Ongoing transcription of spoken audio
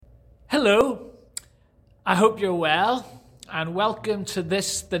Hello, I hope you're well, and welcome to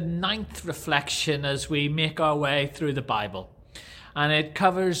this, the 9th reflection as we make our way through the Bible. And it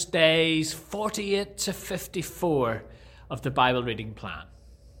covers days 48 to 54 of the Bible reading plan.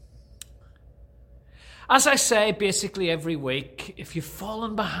 As I say basically every week, if you've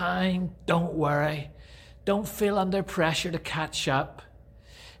fallen behind, don't worry. Don't feel under pressure to catch up.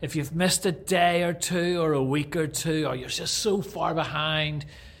 If you've missed a day or two or a week or two, or you're just so far behind,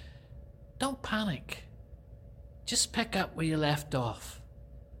 don't panic. Just pick up where you left off.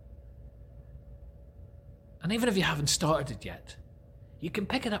 And even if you haven't started it yet, you can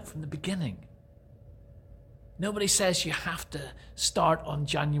pick it up from the beginning. Nobody says you have to start on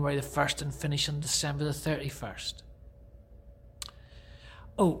January the 1st and finish on December the 31st.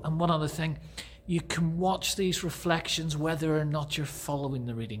 Oh, and one other thing. You can watch these reflections whether or not you're following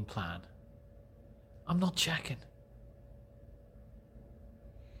the reading plan. I'm not checking.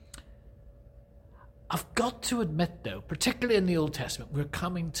 I've got to admit, though, particularly in the Old Testament, we're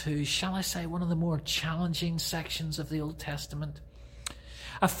coming to, shall I say, one of the more challenging sections of the Old Testament.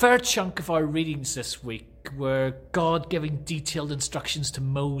 A fair chunk of our readings this week were God giving detailed instructions to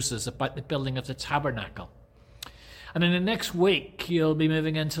Moses about the building of the tabernacle. And in the next week, you'll be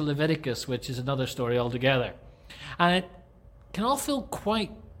moving into Leviticus, which is another story altogether. And it can all feel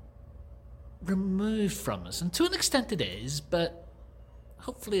quite removed from us. And to an extent it is, but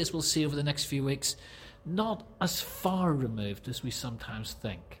hopefully, as we'll see over the next few weeks, not as far removed as we sometimes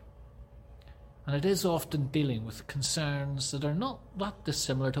think. And it is often dealing with concerns that are not that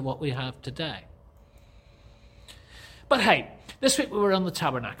dissimilar to what we have today. But hey, this week we were on the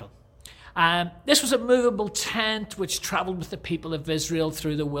tabernacle. This was a movable tent which travelled with the people of Israel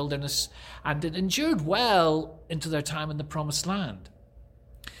through the wilderness, and it endured well into their time in the Promised Land.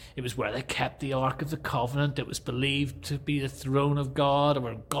 It was where they kept the Ark of the Covenant. It was believed to be the throne of God, or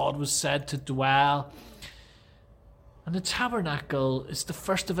where God was said to dwell. And the tabernacle is the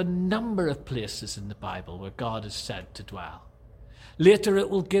first of a number of places in the Bible where God is said to dwell. Later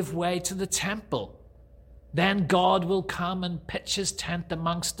it will give way to the temple. Then God will come and pitch his tent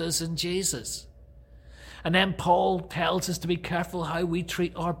amongst us in Jesus. And then Paul tells us to be careful how we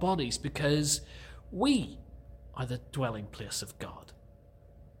treat our bodies, because we are the dwelling place of God.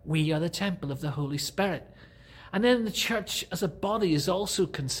 We are the temple of the Holy Spirit. And then the church as a body is also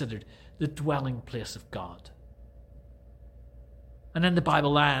considered the dwelling place of God. And then the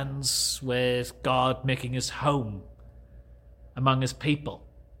Bible ends with God making his home among his people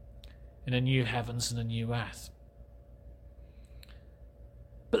in a new heavens and a new earth.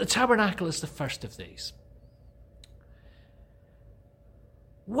 But the tabernacle is the first of these.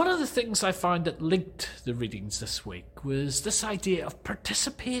 One of the things I found that linked the readings this week was this idea of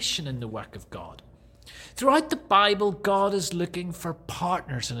participation in the work of God. Throughout the Bible, God is looking for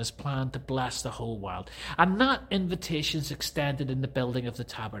partners in his plan to bless the whole world, and that invitation is extended in the building of the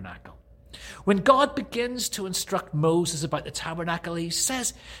tabernacle. When God begins to instruct Moses about the tabernacle, he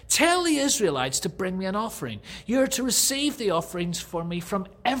says, "Tell the Israelites to bring me an offering. You're to receive the offerings for me from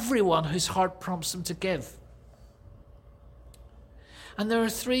everyone whose heart prompts them to give." And there are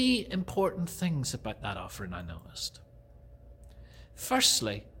three important things about that offering I noticed.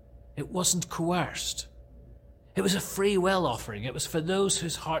 Firstly, it wasn't coerced. It was a free will offering. It was for those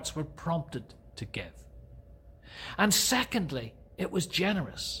whose hearts were prompted to give. And secondly, it was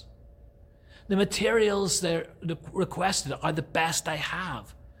generous. The materials they requested are the best they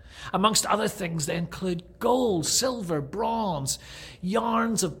have. Amongst other things, they include gold, silver, bronze,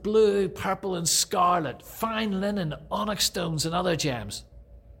 yarns of blue, purple, and scarlet, fine linen, onyx stones, and other gems.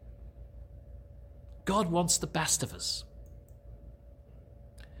 God wants the best of us.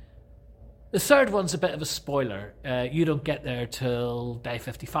 The third one's a bit of a spoiler. You don't get there till day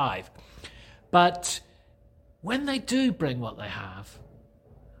 55. But when they do bring what they have,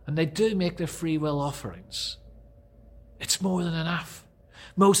 and they do make their free will offerings, it's more than enough.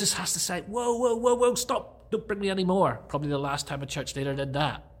 Moses has to say, whoa, stop, don't bring me any more. Probably the last time a church leader did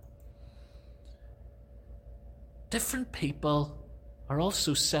that. Different people are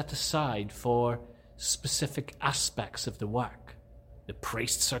also set aside for specific aspects of the work. The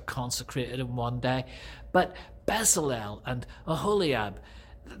priests are consecrated in one day, but Bezalel and Aholiab,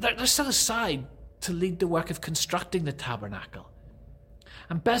 they're set aside to lead the work of constructing the tabernacle.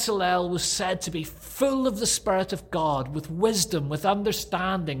 And Bezalel was said to be full of the Spirit of God, with wisdom, with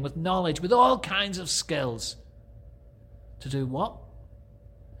understanding, with knowledge, with all kinds of skills. To do what?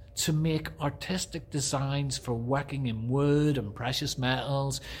 To make artistic designs for working in wood and precious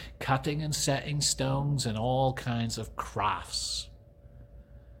metals, cutting and setting stones, and all kinds of crafts.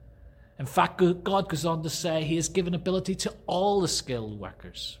 In fact, God goes on to say he has given ability to all the skilled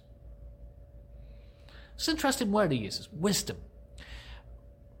workers. It's an interesting word he uses, wisdom.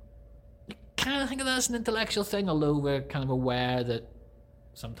 You kind of think of that as an intellectual thing, although we're kind of aware that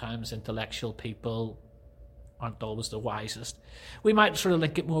sometimes intellectual people aren't always the wisest. We might sort of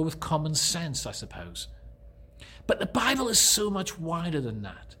link it more with common sense, I suppose. But the Bible is so much wider than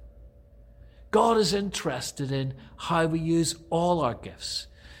that. God is interested in how we use all our gifts,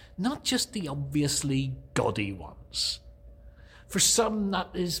 not just the obviously gaudy ones. For some, that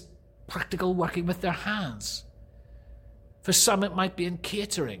is practical working with their hands. For some, it might be in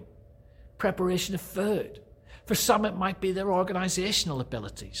catering, preparation of food. For some, it might be their organisational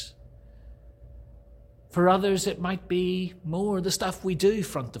abilities. For others, it might be more the stuff we do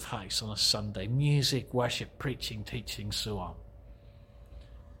front of house on a Sunday: music, worship, preaching, teaching, so on.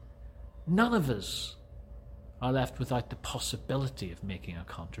 None of us are left without the possibility of making a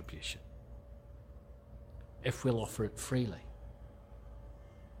contribution, if we'll offer it freely.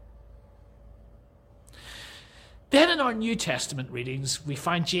 Then in our New Testament readings, we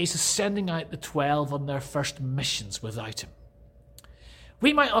find Jesus sending out the 12 on their first missions without him.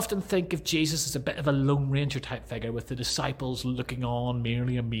 We might often think of Jesus as a bit of a Lone Ranger type figure, with the disciples looking on,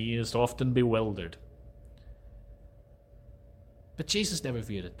 merely amazed, often bewildered. But Jesus never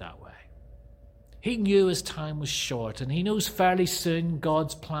viewed it that way. He knew his time was short, and he knows fairly soon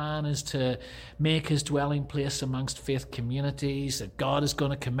God's plan is to make his dwelling place amongst faith communities, that God is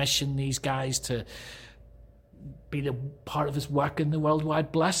going to commission these guys to be the part of his work in the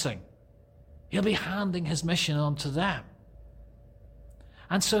worldwide blessing. He'll be handing his mission on to them.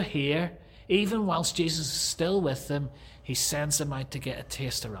 And so here, even whilst Jesus is still with them, he sends them out to get a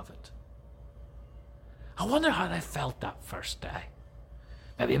taster of it. I wonder how they felt that first day.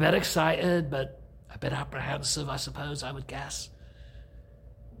 Maybe a bit excited, but a bit apprehensive, I suppose, I would guess.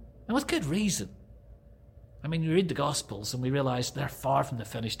 And with good reason. I mean, we read the Gospels and we realise they're far from the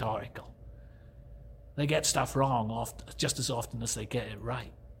finished article. They get stuff wrong just as often as they get it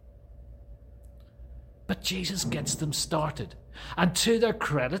right. But Jesus gets them started. And to their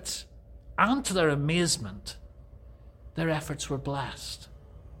credit, and to their amazement, their efforts were blessed.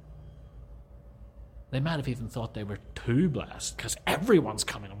 They might have even thought they were too blessed, because everyone's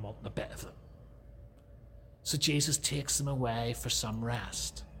coming and wanting a bit of them. So Jesus takes them away for some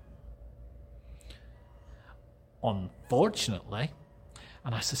rest. Unfortunately,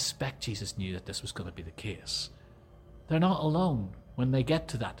 and I suspect Jesus knew that this was going to be the case, they're not alone when they get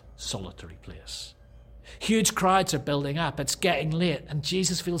to that solitary place. Huge crowds are building up. It's getting late, and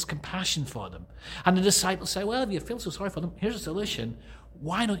Jesus feels compassion for them. And the disciples say, well, if you feel so sorry for them, here's a solution.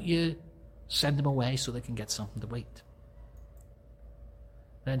 Why don't you send them away so they can get something to eat?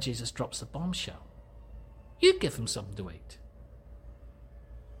 Then Jesus drops the bombshell. You give them something to eat.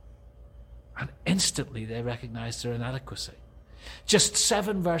 And instantly they recognize their inadequacy. Just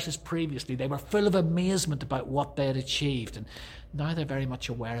 7 verses previously, they were full of amazement about what they had achieved, and now they're very much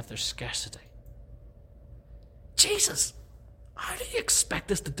aware of their scarcity. Jesus, how do you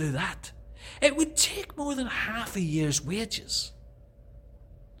expect us to do that? It would take more than half a year's wages.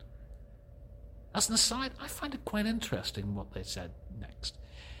 As an aside, I find it quite interesting what they said next.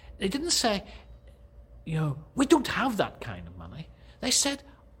 They didn't say, we don't have that kind of money. They said,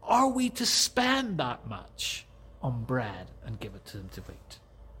 are we to spend that much on bread and give it to them to eat?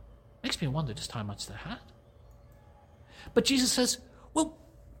 Makes me wonder just how much they had. But Jesus says, well,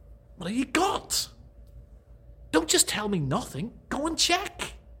 what have you got? Don't just tell me nothing. Go and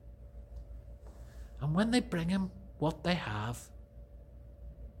check. And when they bring him what they have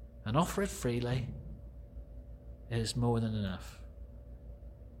and offer it freely, it is more than enough.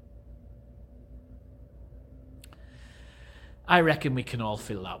 I reckon we can all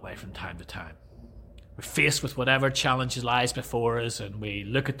feel that way from time to time. We're faced with whatever challenges lies before us, and we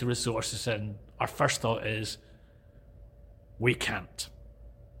look at the resources and our first thought is, we can't.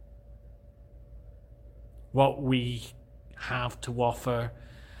 What we have to offer,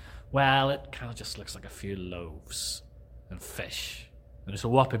 well, it kind of just looks like a few loaves and fish. And there's a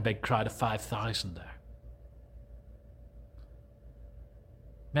whopping big crowd of 5,000 there.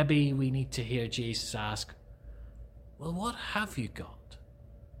 Maybe we need to hear Jesus ask, well, what have you got?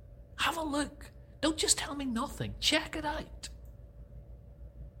 Have a look. Don't just tell me nothing. Check it out.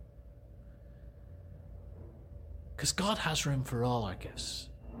 Because God has room for all our gifts.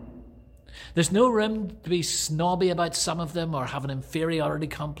 There's no room to be snobby about some of them or have an inferiority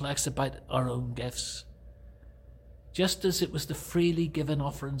complex about our own gifts. Just as it was the freely given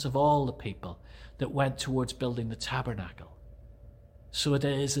offerings of all the people that went towards building the tabernacle, so it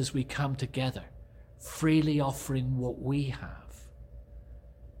is as we come together, freely offering what we have,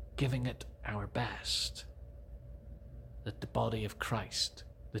 giving it our best, that the body of Christ,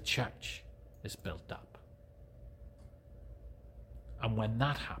 the church, is built up. And when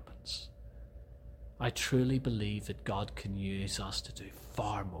that happens, I truly believe that God can use us to do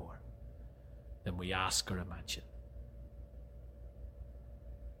far more than we ask or imagine.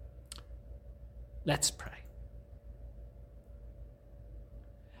 Let's pray.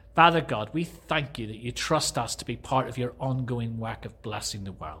 Father God, we thank you that you trust us to be part of your ongoing work of blessing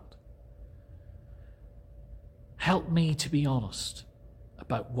the world. Help me to be honest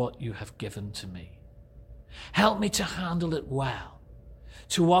about what you have given to me. Help me to handle it well,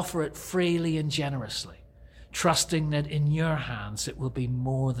 to offer it freely and generously, trusting that in your hands it will be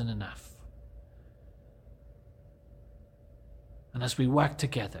more than enough. And as we work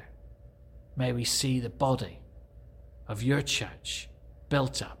together, may we see the body of your church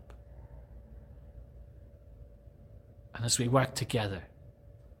built up. And as we work together,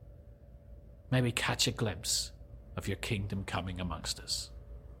 may we catch a glimpse of your kingdom coming amongst us.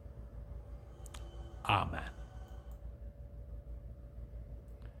 Amen.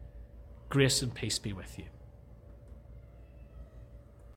 Grace and peace be with you.